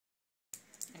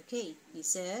Okay, he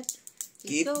said.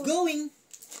 Keep going.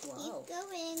 Wow. Keep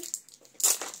going.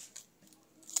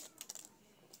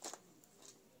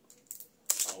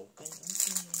 Open.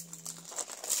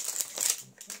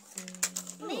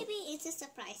 Maybe it's a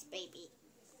surprise baby.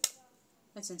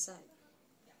 What's inside?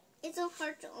 It's so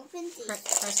hard to open these.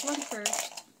 Press one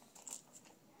first.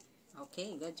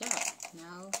 Okay, good job.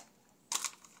 Now,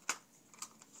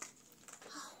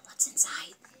 oh, what's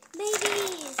inside?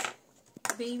 Babies.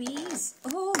 Babies.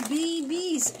 Oh,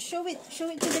 babies. Show it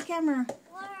to the camera.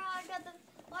 Where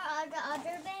are the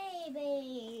other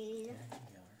babies?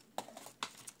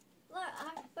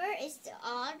 Where is the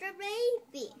other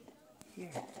baby? Here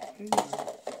you go.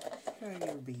 Here are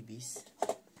your babies.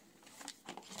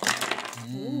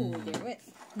 Ooh, they're wet.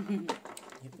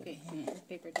 Okay.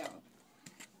 Paper towel.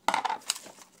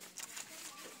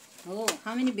 Oh,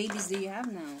 how many babies do you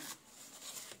have now?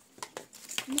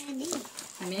 Many.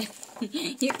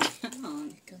 You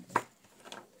count.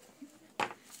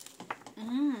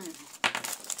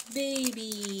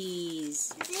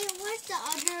 Babies. Where's the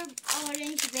other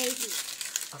orange baby?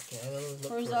 Okay, I will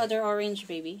look Where's for the other orange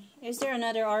baby? Is there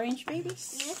another orange baby?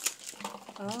 Yes.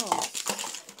 Oh.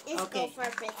 Let's Okay. go for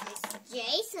Princess J.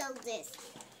 So this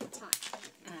time.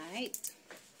 Alright.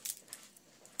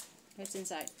 What's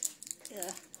inside?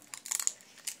 Ugh.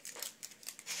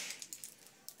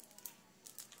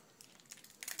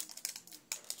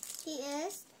 He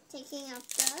is taking up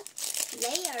the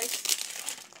layers.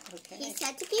 Okay. He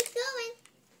said to keep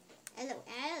going.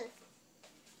 LOL.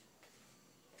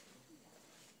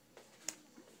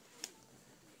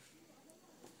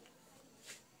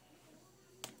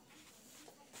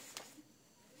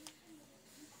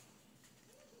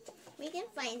 We can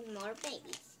find more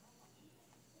babies.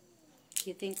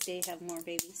 You think they have more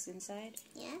babies inside?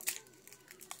 Yeah.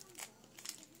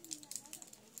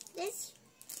 These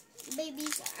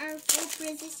babies are for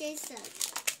Princess Jason.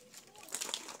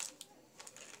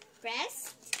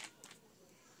 Breast.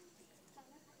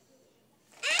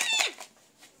 Ah!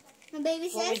 My baby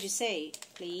What would says, you say?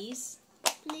 Please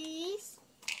please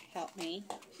help me.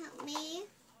 help me.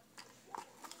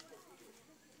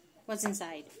 What's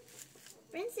inside?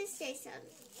 Princess Jason.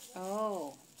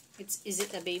 Oh, is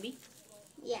it a baby?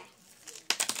 Yeah.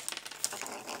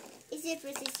 Is it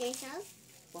Princess Jason?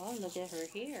 Wow, look at her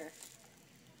hair.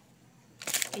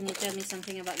 Can you tell me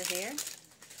something about the hair?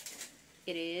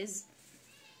 It is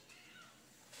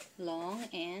long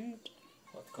and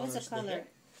What color what's the is color? hair?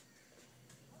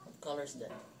 What color is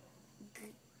that?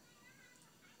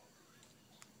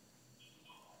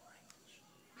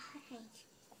 Orange.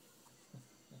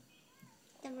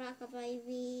 The rockabye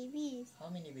babies. How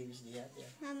many babies do you have there?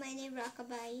 How many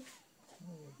rockabye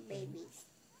babies?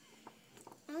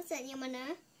 Ang saan yung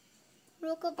mana?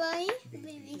 Rockabye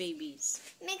babies. Babies.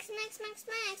 Mix, mix, mix,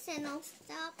 mix, and I'll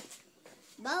stop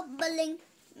bubbling.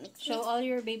 Mix, Show mix. all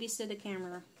your babies to the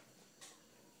camera.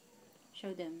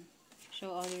 Show them.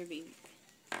 Show all your babies.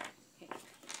 Okay.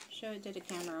 Show it to the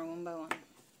camera one by one.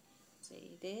 Say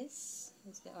this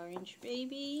is the orange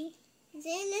baby.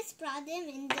 Then let's spread them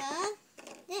in the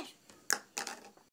there.